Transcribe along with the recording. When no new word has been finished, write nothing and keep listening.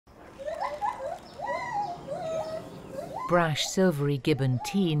brash Silvery Gibbon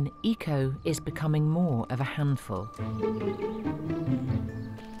teen, Eco is becoming more of a handful.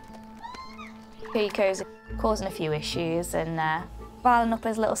 Eco's causing a few issues and riling up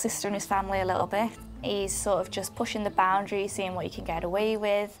his little sister and his family a little bit. He's sort of just pushing the boundaries, seeing what he can get away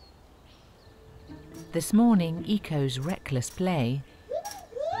with. This morning, Eco's reckless play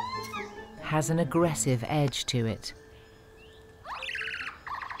has an aggressive edge to it.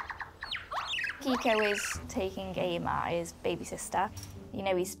 Eco is taking aim at his baby sister. You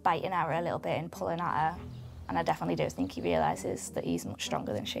know, he's biting at her a little bit and pulling at her, and I definitely don't think he realises that he's much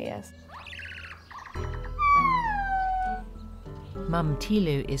stronger than she is. Mum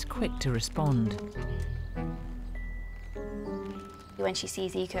Tilu is quick to respond. When she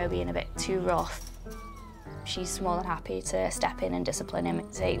sees Eco being a bit too rough, she's more than happy to step in and discipline him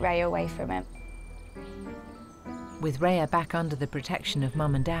and take Rayya away from him. With Rayya back under the protection of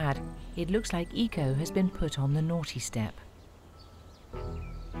Mum and Dad, it looks like Eco has been put on the naughty step.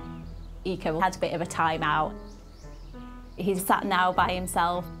 Eco had a bit of a time out. He's sat now by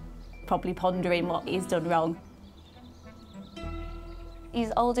himself, probably pondering what he's done wrong.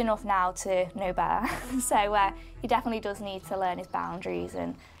 He's old enough now to know better, so he definitely does need to learn his boundaries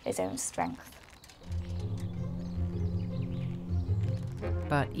and his own strength.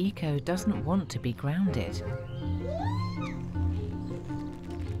 But Eco doesn't want to be grounded.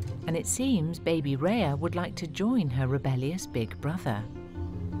 And it seems baby Rayya would like to join her rebellious big brother.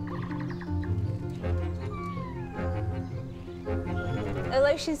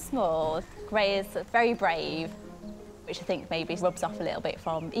 Although she's small, Rayya's very brave, which I think maybe rubs off a little bit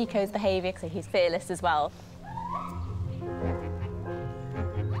from Eco's behaviour, because he's fearless as well.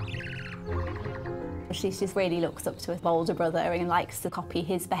 She just really looks up to her older brother and likes to copy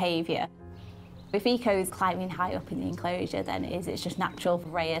his behaviour. If Eco's climbing high up in the enclosure, then it's just natural for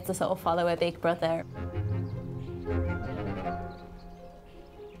Rayya to sort of follow her big brother.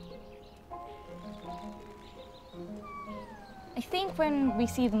 I think when we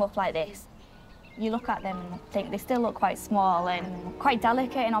see them up like this, you look at them and think they still look quite small and quite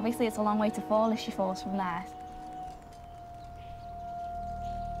delicate, and obviously it's a long way to fall if she falls from there.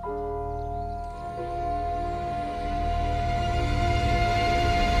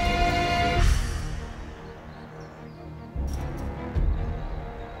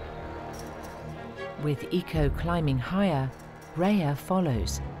 With Eco climbing higher, Rayya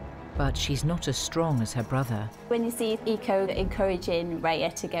follows, but she's not as strong as her brother. When you see Eco encouraging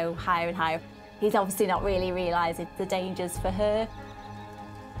Rayya to go higher and higher, he's obviously not really realising the dangers for her.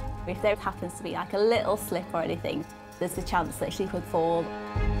 If there happens to be like a little slip or anything, there's a chance that she could fall.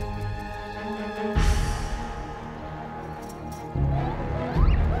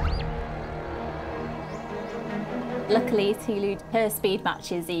 Luckily, Tilu, her speed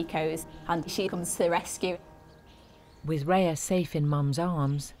matches Eco's, and she comes to the rescue. With Rayya safe in Mum's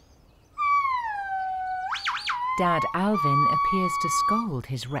arms, Dad Alvin appears to scold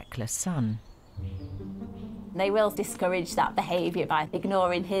his reckless son. They will discourage that behaviour by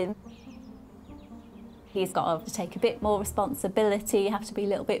ignoring him. He's got to take a bit more responsibility, have to be a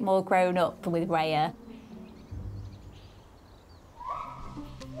little bit more grown up with Rayya.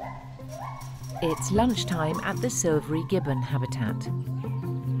 It's lunchtime at the Silvery Gibbon habitat.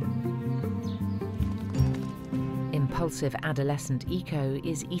 Impulsive adolescent Eco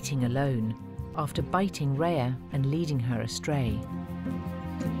is eating alone after biting Rayya and leading her astray.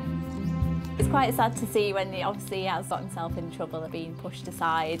 It's quite sad to see when he obviously has got himself in trouble of being pushed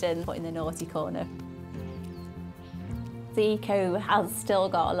aside and put in the naughty corner. Eco has still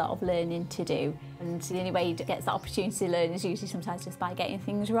got a lot of learning to do, and the only way he gets that opportunity to learn is usually sometimes just by getting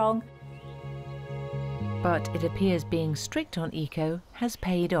things wrong. But it appears being strict on Eco has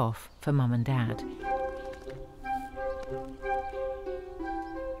paid off for Mum and Dad.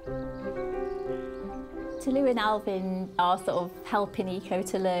 Tilu and Alvin are sort of helping Eco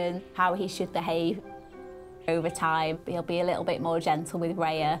to learn how he should behave. Over time, he'll be a little bit more gentle with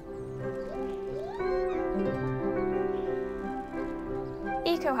Rayya.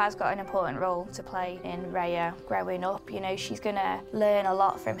 Eco has got an important role to play in Rayya growing up. You know, she's going to learn a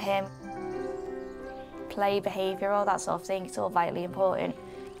lot from him. Play, behaviour, all that sort of thing, it's all vitally important,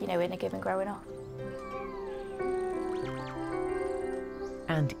 you know, in a given growing up.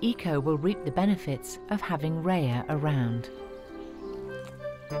 And Eco will reap the benefits of having Rayya around.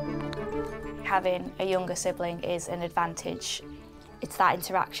 Having a younger sibling is an advantage. It's that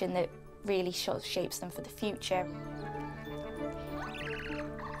interaction that really shapes them for the future.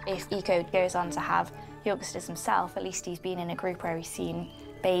 If Eco goes on to have youngsters himself, at least he's been in a group where he's seen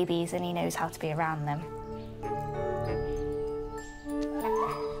babies and he knows how to be around them.